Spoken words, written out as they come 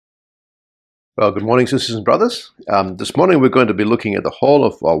Well, good morning, sisters and brothers. This morning we're going to be looking at the whole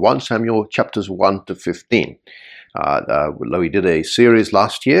of 1 Samuel chapters 1 to 15. We did a series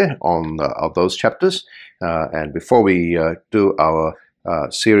last year on of those chapters, and before we do our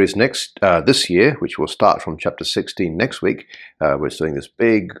series this year, which will start from chapter 16 next week, we're doing this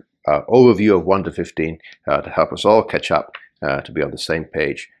big overview of 1 to 15 to help us all catch up, to be on the same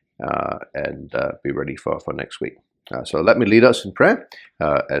page and be ready for next week. So let me lead us in prayer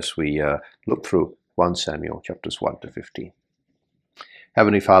as we look through 1 Samuel chapters 1 to 15.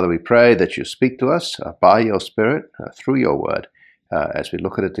 Heavenly Father, we pray that you speak to us by your Spirit, through your word, as we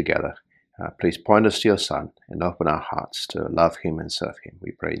look at it together. Please point us to your Son and open our hearts to love him and serve him.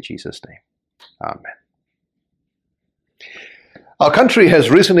 We pray in Jesus' name. Amen. Our country has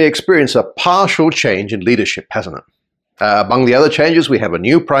recently experienced a partial change in leadership, hasn't it? Among the other changes, we have a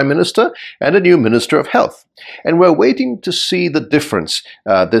new Prime Minister and a new Minister of Health. And we're waiting to see the difference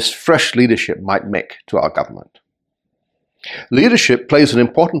this fresh leadership might make to our government. Leadership plays an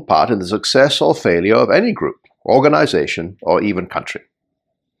important part in the success or failure of any group, organization, or even country.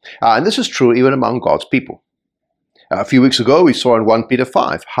 And this is true even among God's people. A few weeks ago, we saw in 1 Peter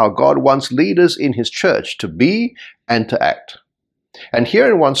 5 how God wants leaders in his church to be and to act. And here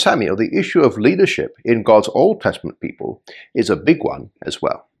in 1 Samuel, the issue of leadership in God's Old Testament people is a big one as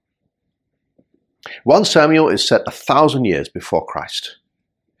well. 1 Samuel is set 1,000 years before Christ.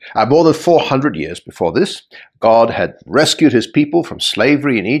 More than 400 years before this, God had rescued his people from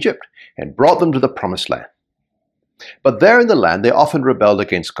slavery in Egypt and brought them to the Promised Land. But there in the land, they often rebelled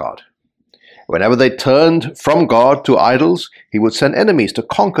against God. Whenever they turned from God to idols, he would send enemies to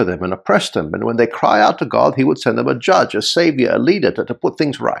conquer them and oppress them. And when they cry out to God, he would send them a judge, a savior, a leader to put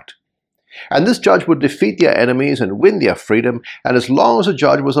things right. And this judge would defeat their enemies and win their freedom. And as long as the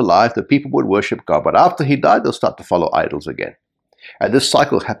judge was alive, the people would worship God. But after he died, they'll start to follow idols again. And this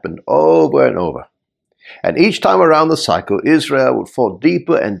cycle happened over and over. And each time around the cycle, Israel would fall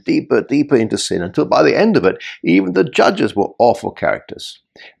deeper and deeper into sin until by the end of it, even the judges were awful characters.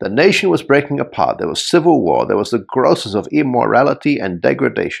 The nation was breaking apart. There was civil war. There was the grossness of immorality and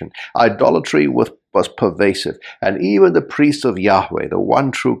degradation. Idolatry was pervasive. And even the priests of Yahweh, the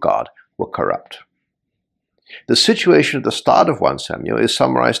one true God, were corrupt. The situation at the start of 1 Samuel is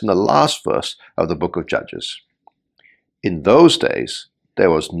summarized in the last verse of the book of Judges. In those days,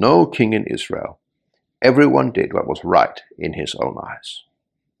 there was no king in Israel. Everyone did what was right in his own eyes.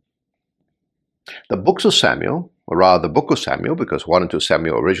 The books of Samuel, or rather the book of Samuel, because 1 and 2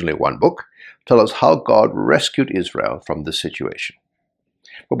 Samuel are originally one book, tell us how God rescued Israel from this situation.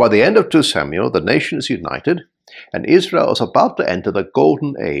 But by the end of 2 Samuel, the nation is united, and Israel is about to enter the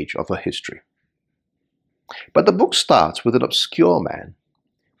golden age of her history. But the book starts with an obscure man,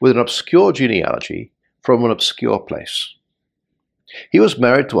 with an obscure genealogy from an obscure place. He was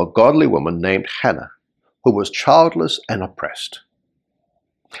married to a godly woman named Hannah, who was childless and oppressed.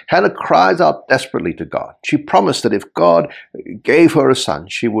 Hannah cries out desperately to God. She promised that if God gave her a son,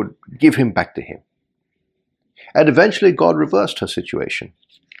 she would give him back to him. And eventually God reversed her situation.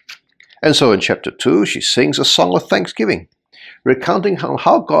 And so in chapter 2, she sings a song of thanksgiving, recounting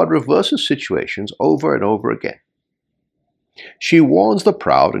how God reverses situations over and over again. She warns the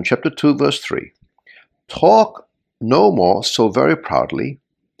proud in chapter 2, verse 3, "Talk no more so very proudly.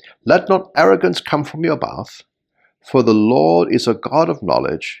 Let not arrogance come from your mouth, for the Lord is a God of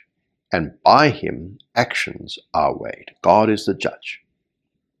knowledge, and by him actions are weighed." God is the judge.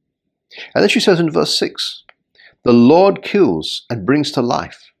 And then she says in verse 6, "The Lord kills and brings to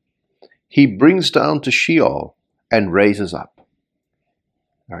life. He brings down to Sheol and raises up."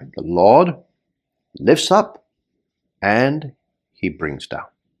 All right, the Lord lifts up and he brings down.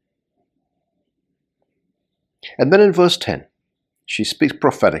 And then in verse 10, she speaks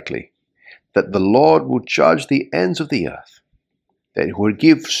prophetically that the Lord will judge the ends of the earth, that he will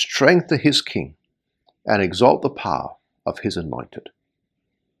give strength to his king and exalt the power of his anointed.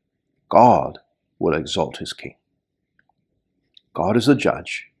 God will exalt his king. God is the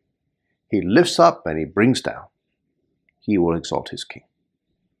judge. He lifts up and he brings down. He will exalt his king.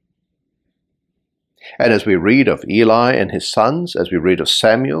 And as we read of Eli and his sons, as we read of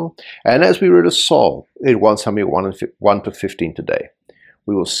Samuel, and as we read of Saul in 1 Samuel 1 to 15 today,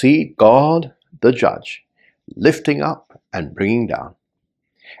 we will see God, the judge, lifting up and bringing down.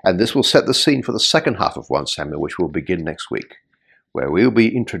 And this will set the scene for the second half of 1 Samuel, which will begin next week, where we will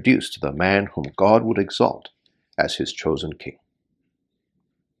be introduced to the man whom God would exalt as his chosen king.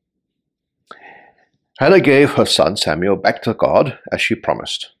 Hannah gave her son Samuel back to God as she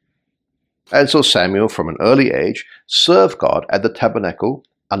promised. And so Samuel, from an early age, served God at the tabernacle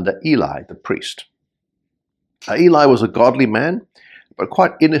under Eli the priest. Eli was a godly man, but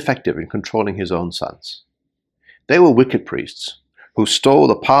quite ineffective in controlling his own sons. They were wicked priests who stole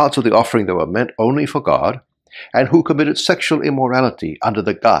the parts of the offering that were meant only for God and who committed sexual immorality under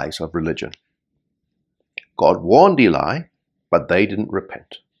the guise of religion. God warned Eli, but they didn't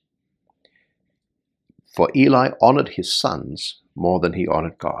repent. For Eli honored his sons more than he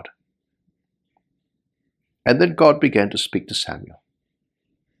honored God. And then God began to speak to Samuel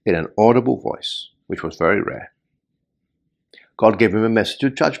in an audible voice, which was very rare. God gave him a message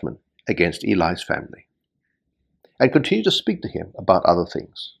of judgment against Eli's family and continued to speak to him about other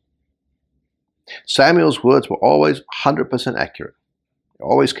things. Samuel's words were always 100% accurate. They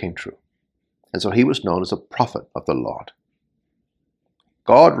always came true. And so he was known as a prophet of the Lord.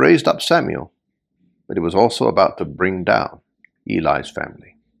 God raised up Samuel, but he was also about to bring down Eli's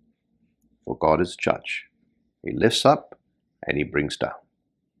family. For God is judge. He lifts up and he brings down.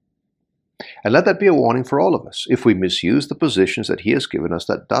 And let that be a warning for all of us. If we misuse the positions that he has given us,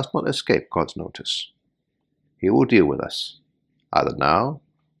 that does not escape God's notice. He will deal with us, either now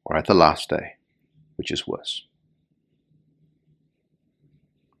or at the last day, which is worse.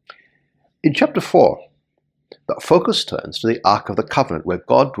 In chapter 4, the focus turns to the Ark of the Covenant, where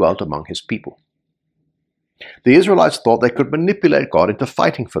God dwelt among his people. The Israelites thought they could manipulate God into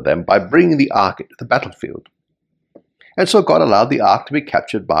fighting for them by bringing the Ark into the battlefield. And so God allowed the Ark to be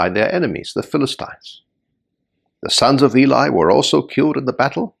captured by their enemies, the Philistines. The sons of Eli were also killed in the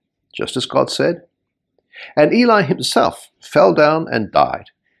battle, just as God said. And Eli himself fell down and died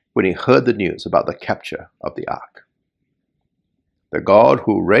when he heard the news about the capture of the Ark. The God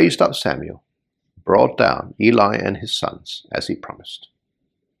who raised up Samuel brought down Eli and his sons as he promised.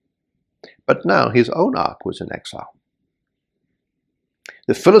 But now his own Ark was in exile.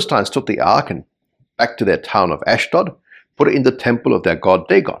 The Philistines took the Ark and back to their town of Ashdod, put it in the temple of their god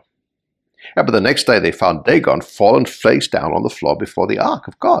Dagon. But the next day they found Dagon fallen face down on the floor before the Ark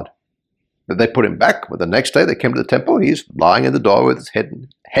of God. Then they put him back, but the next day they came to the temple. He's lying in the door with his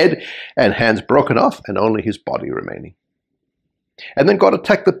head and hands broken off and only his body remaining. And then God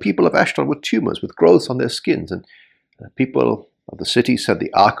attacked the people of Ashdod with tumors, with growths on their skins, and the people of the city sent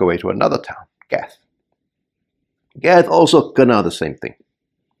the Ark away to another town, Gath. Gath also gonna the same thing.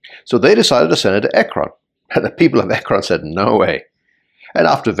 So they decided to send it to Ekron. And the people of Ekron said, no way. And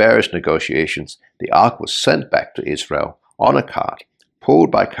after various negotiations, the Ark was sent back to Israel on a cart,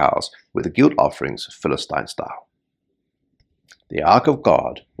 pulled by cows with the guilt offerings Philistine style. The Ark of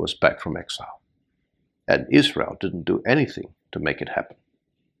God was back from exile. And Israel didn't do anything to make it happen.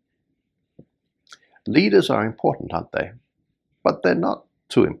 Leaders are important, aren't they? But they're not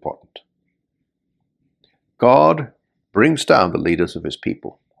too important. God brings down the leaders of his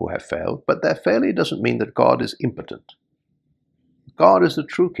people who have failed, but their failure doesn't mean that God is impotent. God is the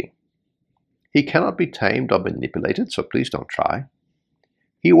true king. He cannot be tamed or manipulated, so please don't try.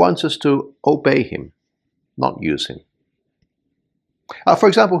 He wants us to obey him, not use him. For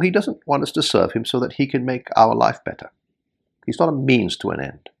example, he doesn't want us to serve him so that he can make our life better. He's not a means to an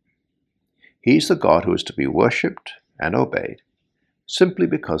end. He's the God who is to be worshipped and obeyed simply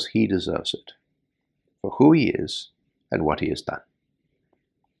because he deserves it, for who he is and what he has done.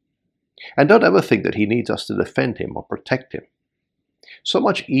 And don't ever think that he needs us to defend him or protect him. So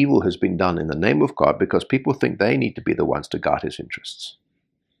much evil has been done in the name of God because people think they need to be the ones to guard his interests.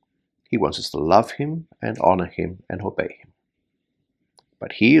 He wants us to love him and honor him and obey him.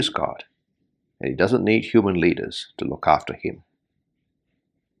 But he is God, and he doesn't need human leaders to look after him.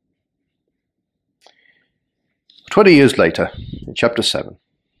 20 years later, in chapter 7,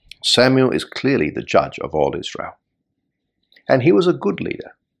 Samuel is clearly the judge of all Israel. And he was a good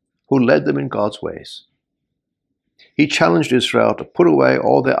leader who led them in God's ways. He challenged Israel to put away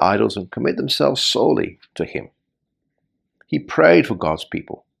all their idols and commit themselves solely to him. He prayed for God's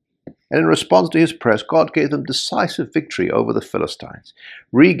people. And in response to his prayers, God gave them decisive victory over the Philistines,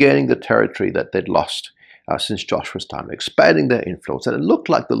 regaining the territory that they'd lost since Joshua's time, expanding their influence. And it looked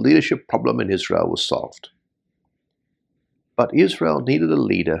like the leadership problem in Israel was solved. But Israel needed a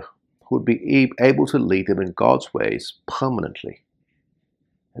leader who would be able to lead them in God's ways permanently.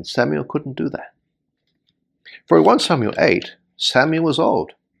 And Samuel couldn't do that. For in 1 Samuel 8, Samuel was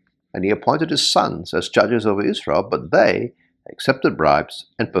old, and he appointed his sons as judges over Israel, but they accepted bribes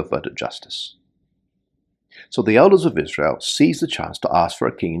and perverted justice. So the elders of Israel seized the chance to ask for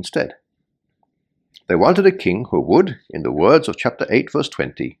a king instead. They wanted a king who would, in the words of chapter 8, verse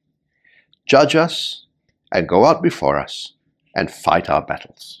 20, judge us and go out before us and fight our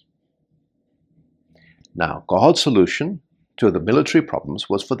battles. Now, God's solution to the military problems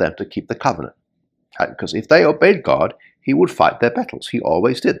was for them to keep the covenant. Because if they obeyed God, he would fight their battles. He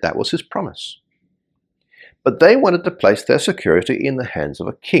always did. That was his promise. But they wanted to place their security in the hands of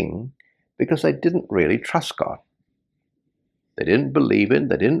a king because they didn't really trust God. They didn't believe in,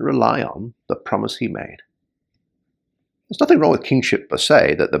 they didn't rely on the promise he made. There's nothing wrong with kingship per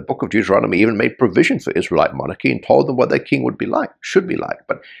se, that the book of Deuteronomy even made provision for Israelite monarchy and told them what their king would be like, should be like.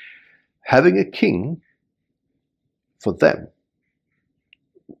 But having a king for them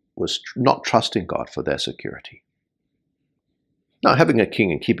was not trusting God for their security. Now, having a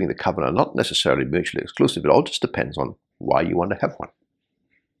king and keeping the covenant are not necessarily mutually exclusive. It all just depends on why you want to have one.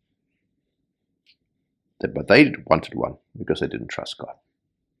 But they wanted one because they didn't trust God.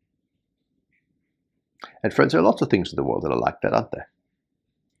 And friends, there are lots of things in the world that are like that, aren't there?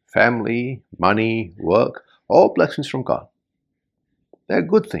 Family, money, work, all blessings from God. They're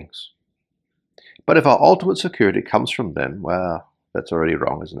good things. But if our ultimate security comes from them, well, that's already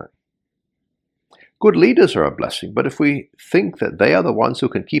wrong, isn't it? Good leaders are a blessing, but if we think that they are the ones who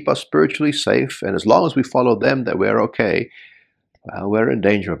can keep us spiritually safe, and as long as we follow them that we're okay, well, we're in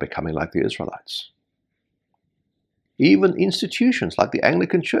danger of becoming like the Israelites. Even institutions like the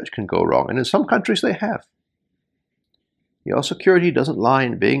Anglican Church can go wrong, and in some countries they have. Your security doesn't lie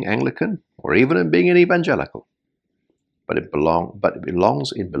in being Anglican or even in being an evangelical, but it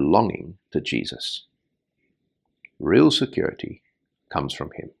belongs in belonging to Jesus. Real security comes from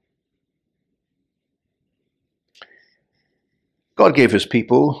him. God gave his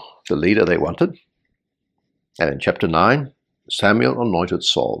people the leader they wanted, and in chapter 9, Samuel anointed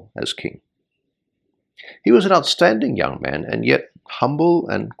Saul as king. He was an outstanding young man, and yet humble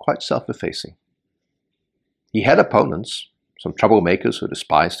and quite self-effacing. He had opponents, some troublemakers who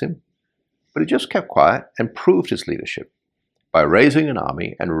despised him, but he just kept quiet and proved his leadership by raising an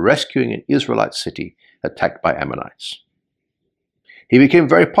army and rescuing an Israelite city attacked by Ammonites. He became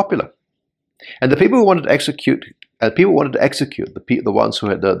very popular, and the people who wanted to execute the ones who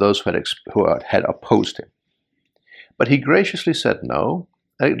had opposed him. But he graciously said no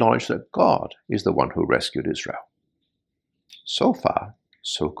and acknowledged that God is the one who rescued Israel. So far,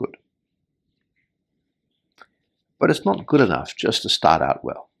 so good. But it's not good enough just to start out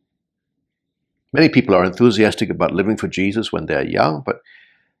well. Many people are enthusiastic about living for Jesus when they're young, but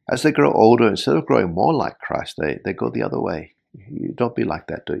as they grow older, instead of growing more like Christ, they go the other way. You don't be like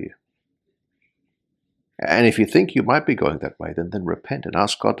that, do you? And if you think you might be going that way, then repent and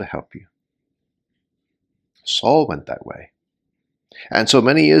ask God to help you. Saul went that way. And so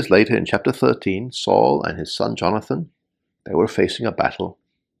many years later, in chapter 13, Saul and his son Jonathan, they were facing a battle.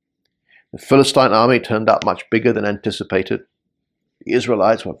 The Philistine army turned out much bigger than anticipated. The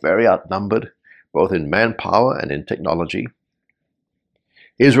Israelites were very outnumbered, both in manpower and in technology.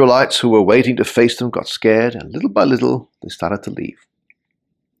 Israelites who were waiting to face them got scared, and little by little, they started to leave.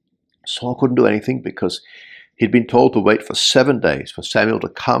 Saul couldn't do anything because he'd been told to wait for 7 days for Samuel to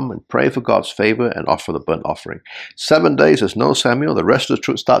come and pray for God's favor and offer the burnt offering. 7 days, there's no Samuel. The rest of the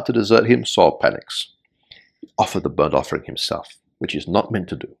troops start to desert him. Saul panics. He offered the burnt offering himself, which he's not meant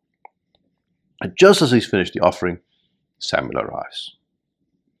to do. And just as he's finished the offering, Samuel arrives.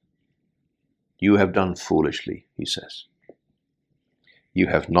 You have done foolishly, he says. You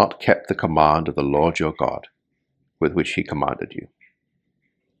have not kept the command of the Lord your God, with which he commanded you.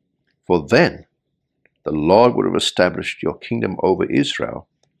 For then the Lord would have established your kingdom over Israel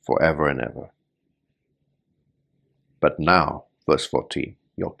forever and ever. But now, verse 14,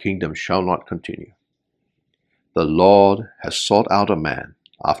 your kingdom shall not continue. The Lord has sought out a man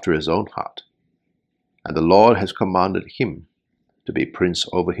after his own heart, and the Lord has commanded him to be prince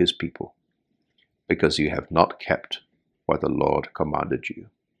over his people, because you have not kept what the Lord commanded you.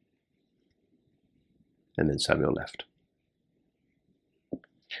 And then Samuel left.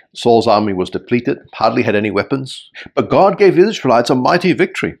 Saul's army was depleted, hardly had any weapons, but God gave the Israelites a mighty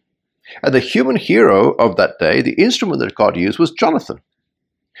victory. And the human hero of that day, the instrument that God used, was Jonathan.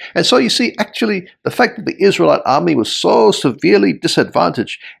 And so you see, actually, the fact that the Israelite army was so severely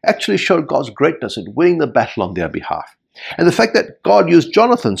disadvantaged actually showed God's greatness in winning the battle on their behalf. And the fact that God used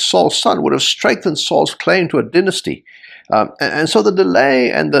Jonathan, Saul's son, would have strengthened Saul's claim to a dynasty. And so the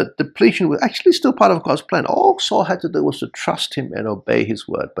delay and the depletion was actually still part of God's plan. All Saul had to do was to trust him and obey his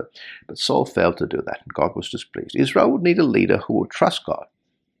word. But Saul failed to do that, and God was displeased. Israel would need a leader who would trust God,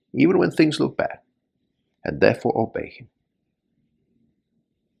 even when things look bad, and therefore obey him.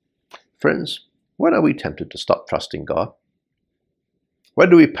 Friends, when are we tempted to stop trusting God? When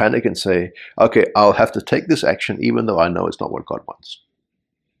do we panic and say, okay, I'll have to take this action even though I know it's not what God wants?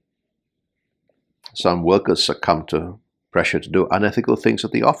 Some workers succumb to pressure to do unethical things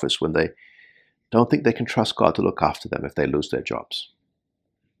at the office when they don't think they can trust God to look after them if they lose their jobs.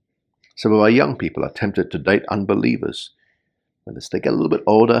 Some of our young people are tempted to date unbelievers when they get a little bit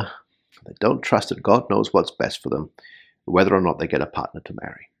older They don't trust that God knows what's best for them, whether or not they get a partner to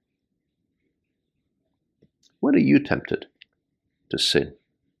marry. When are you tempted to sin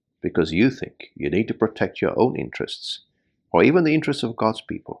because you think you need to protect your own interests or even the interests of God's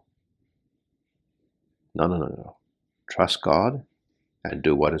people? No. Trust God and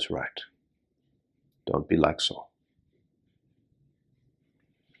do what is right. Don't be like Saul.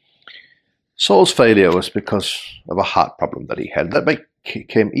 Saul's failure was because of a heart problem that he had. That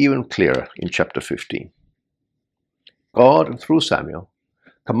became even clearer in chapter 15. God, through Samuel,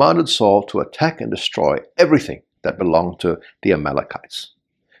 commanded Saul to attack and destroy everything that belonged to the Amalekites.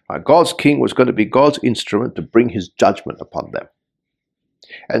 God's king was going to be God's instrument to bring his judgment upon them.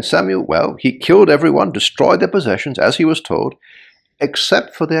 And Samuel, well, he killed everyone, destroyed their possessions, as he was told,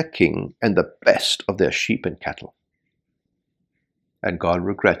 except for their king and the best of their sheep and cattle. And God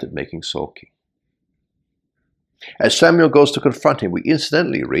regretted making Saul king. As Samuel goes to confront him, we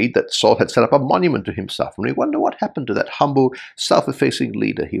incidentally read that Saul had set up a monument to himself, and we wonder what happened to that humble, self-effacing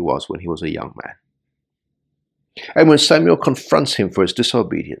leader he was when he was a young man. And when Samuel confronts him for his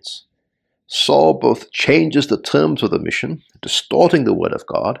disobedience, Saul both changes the terms of the mission, distorting the word of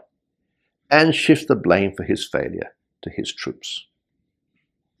God, and shifts the blame for his failure to his troops.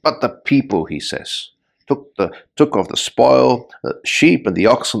 But the people, he says, took of the spoil, the sheep and the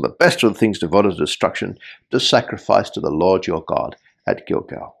oxen, the best of the things devoted to destruction, to sacrifice to the Lord your God at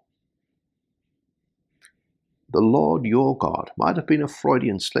Gilgal. The Lord your God might have been a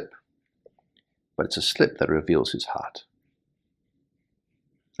Freudian slip, but it's a slip that reveals his heart.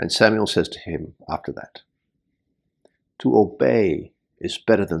 And Samuel says to him after that, to obey is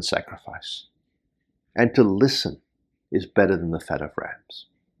better than sacrifice, and to listen is better than the fat of rams.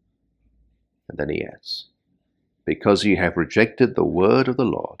 And then he adds, because you have rejected the word of the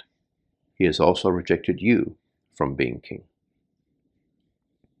Lord, he has also rejected you from being king.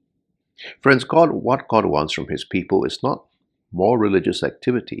 Friends, what God wants from his people is not more religious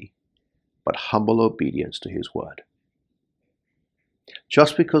activity, but humble obedience to his word.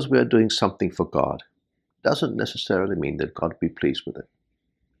 Just because we are doing something for God doesn't necessarily mean that God will be pleased with it.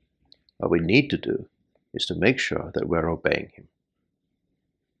 What we need to do is to make sure that we're obeying him.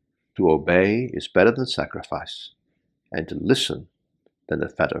 To obey is better than sacrifice, and to listen than the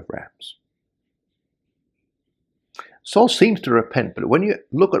fat of rams. Saul seems to repent, but when you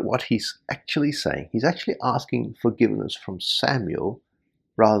look at what he's actually saying, he's actually asking forgiveness from Samuel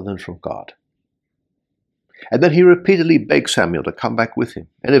rather than from God. And then he repeatedly begs Samuel to come back with him,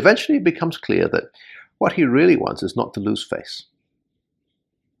 and eventually it becomes clear that what he really wants is not to lose face.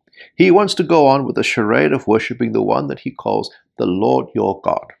 He wants to go on with the charade of worshipping the one that he calls the Lord your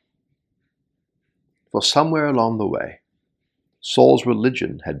God. For somewhere along the way, Saul's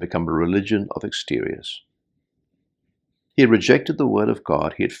religion had become a religion of exteriors. He had rejected the word of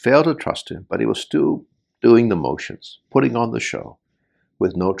God, he had failed to trust him, but he was still doing the motions, putting on the show,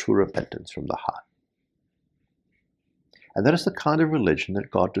 with no true repentance from the heart. And that is the kind of religion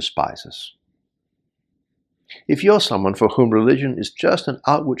that God despises. If you're someone for whom religion is just an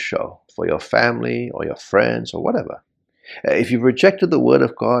outward show for your family or your friends or whatever, if you've rejected the word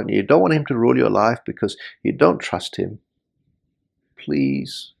of God and you don't want him to rule your life because you don't trust him,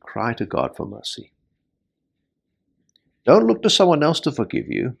 please cry to God for mercy. Don't look to someone else to forgive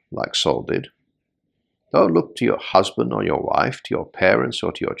you, like Saul did. Don't look to your husband or your wife, to your parents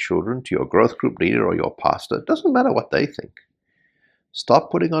or to your children, to your growth group leader or your pastor. It doesn't matter what they think.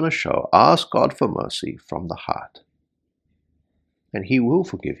 Stop putting on a show. Ask God for mercy from the heart. And he will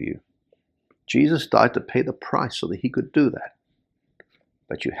forgive you. Jesus died to pay the price so that he could do that.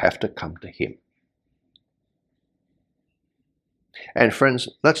 But you have to come to him. And friends,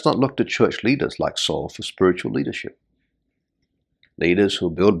 let's not look to church leaders like Saul for spiritual leadership. Leaders who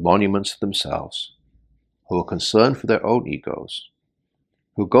build monuments to themselves, who are concerned for their own egos,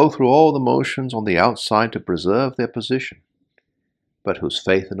 who go through all the motions on the outside to preserve their position, but whose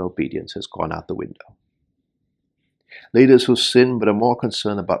faith and obedience has gone out the window. Leaders who sin but are more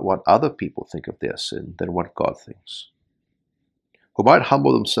concerned about what other people think of their sin than what God thinks. Who might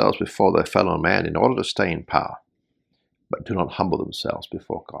humble themselves before their fellow man in order to stay in power, but do not humble themselves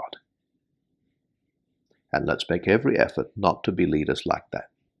before God. And let's make every effort not to be leaders like that.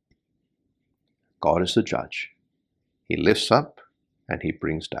 God is the judge. He lifts up and he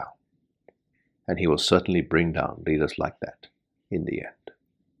brings down. And he will certainly bring down leaders like that in the end.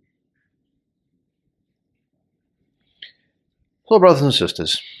 So, brothers and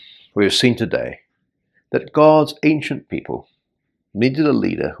sisters, we have seen today that God's ancient people needed a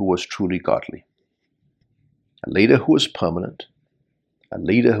leader who was truly godly, a leader who was permanent, a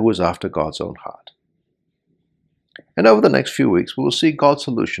leader who was after God's own heart. And over the next few weeks, we will see God's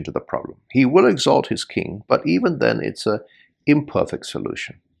solution to the problem. He will exalt his king, but even then it's an imperfect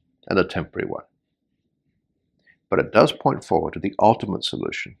solution and a temporary one. But it does point forward to the ultimate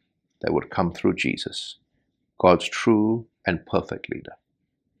solution that would come through Jesus, God's true and perfect leader.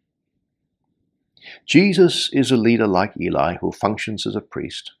 Jesus is a leader like Eli who functions as a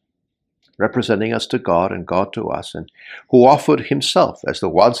priest, representing us to God and God to us, and who offered himself as the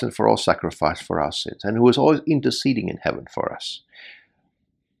once and for all sacrifice for our sins, and who is always interceding in heaven for us.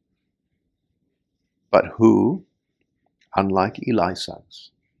 But who, unlike Eli's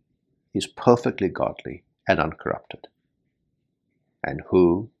sons, is perfectly godly and uncorrupted, and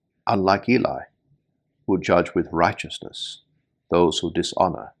who, unlike Eli, will judge with righteousness those who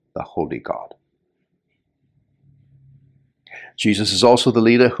dishonor the holy God. Jesus is also the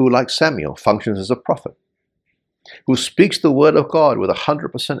leader who, like Samuel, functions as a prophet, who speaks the word of God with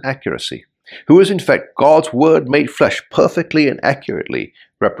 100% accuracy, who is in fact God's word made flesh, perfectly and accurately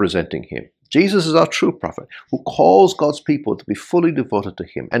representing him. Jesus is our true prophet, who calls God's people to be fully devoted to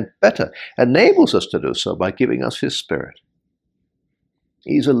him, and better, enables us to do so by giving us his Spirit.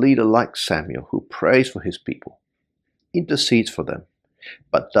 He's a leader like Samuel, who prays for his people, intercedes for them,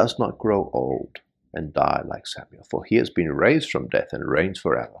 but does not grow old and die like Samuel, for he has been raised from death and reigns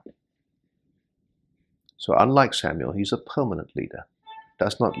forever. So unlike Samuel, he's a permanent leader,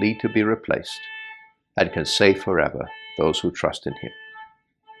 does not need to be replaced, and can save forever those who trust in him.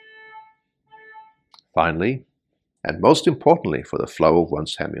 Finally, and most importantly for the flow of 1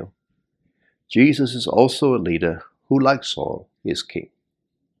 Samuel, Jesus is also a leader who, like Saul, is king,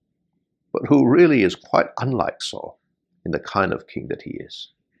 but who really is quite unlike Saul in the kind of king that he is.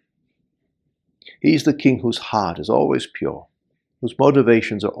 He's the king whose heart is always pure, whose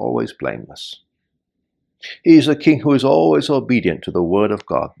motivations are always blameless. He is a king who is always obedient to the word of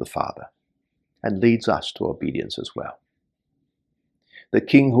God the Father, and leads us to obedience as well. The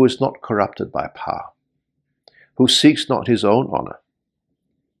king who is not corrupted by power, who seeks not his own honor,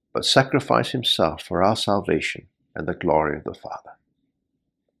 but sacrificed himself for our salvation and the glory of the Father.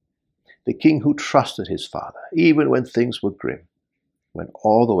 The king who trusted his Father, even when things were grim, went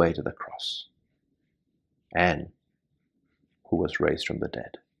all the way to the cross, and who was raised from the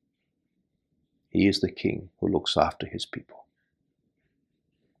dead. He is the king who looks after his people.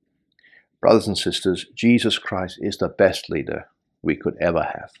 Brothers and sisters, Jesus Christ is the best leader we could ever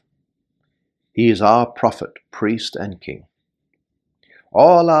have. He is our prophet, priest, and king.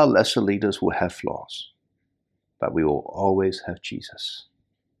 All our lesser leaders will have flaws, but we will always have Jesus.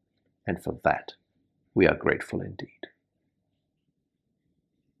 And for that, we are grateful indeed.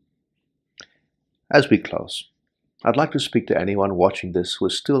 As we close, I'd like to speak to anyone watching this who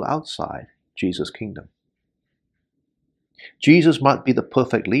is still outside Jesus' kingdom. Jesus might be the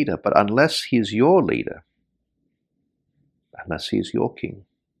perfect leader, but unless he is your leader, unless he is your king,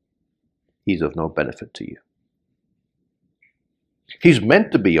 he's of no benefit to you. He's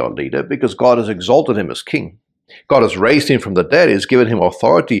meant to be your leader because God has exalted him as king. God has raised him from the dead. He has given him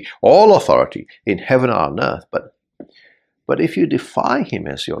authority, all authority in heaven and on earth. But if you defy him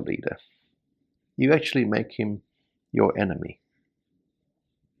as your leader, you actually make him your enemy.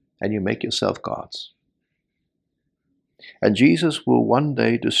 And you make yourself gods. And Jesus will one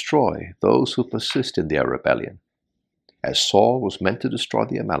day destroy those who persist in their rebellion, as Saul was meant to destroy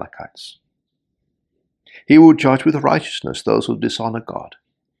the Amalekites. He will judge with righteousness those who dishonor God,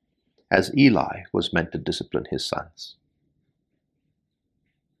 as Eli was meant to discipline his sons.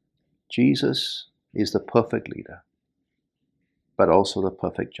 Jesus is the perfect leader, but also the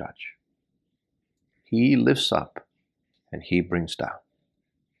perfect judge. He lifts up and he brings down.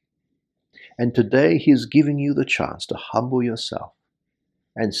 And today he is giving you the chance to humble yourself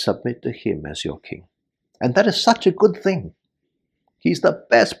and submit to him as your king. And that is such a good thing. He's the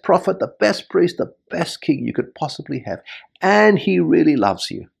best prophet, the best priest, the best king you could possibly have. And he really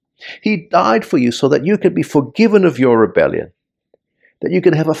loves you. He died for you so that you could be forgiven of your rebellion, that you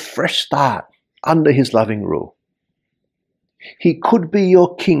can have a fresh start under his loving rule. He could be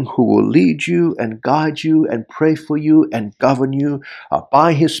your king who will lead you and guide you and pray for you and govern you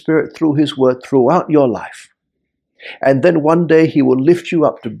by his Spirit through his word throughout your life. And then one day he will lift you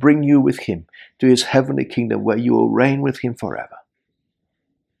up to bring you with him to his heavenly kingdom where you will reign with him forever.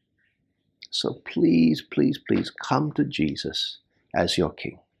 So please, please, please come to Jesus as your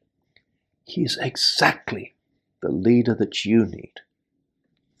king. He is exactly the leader that you need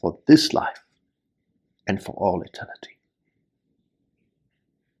for this life and for all eternity.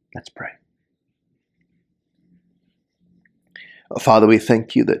 Let's pray. Father, we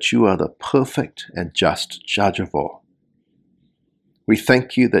thank you that you are the perfect and just judge of all. We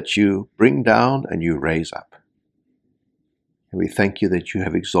thank you that you bring down and you raise up. And we thank you that you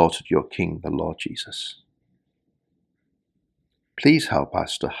have exalted your King, the Lord Jesus. Please help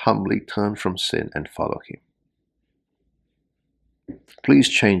us to humbly turn from sin and follow him. Please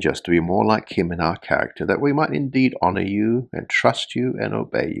change us to be more like him in our character, that we might indeed honor you and trust you and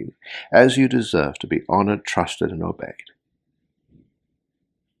obey you, as you deserve to be honored, trusted, and obeyed.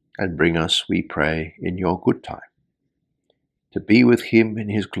 And bring us, we pray, in your good time, to be with him in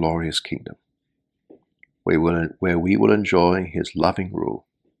his glorious kingdom, where we will enjoy his loving rule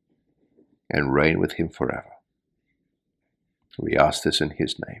and reign with him forever. We ask this in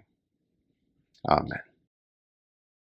his name. Amen.